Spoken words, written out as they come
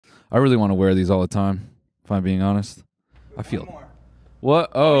I really want to wear these all the time, if I'm being honest. I feel...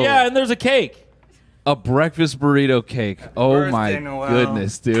 What? Oh. Yeah, and there's a cake. A breakfast burrito cake. Oh, my Noel.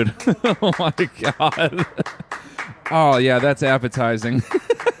 goodness, dude. Oh, my God. Oh, yeah, that's appetizing.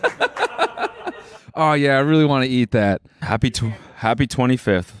 Oh, yeah, I really want to eat that. Happy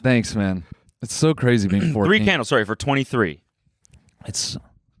 25th. Thanks, man. It's so crazy being 14. 3 candles, sorry, for 23. It's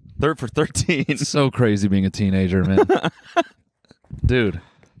Third for 13. so crazy being a teenager, man. Dude.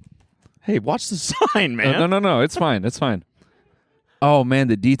 Hey, watch the sign, man. No. It's fine. It's fine. Oh, man,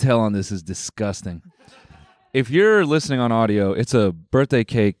 the detail on this is disgusting. If you're listening on audio, it's a birthday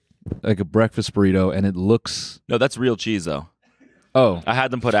cake, like a breakfast burrito, and it looks... No, that's real cheese, though. Oh. I had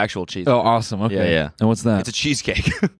them put actual cheese. Oh, awesome. Okay. Yeah. And what's that? It's a cheesecake.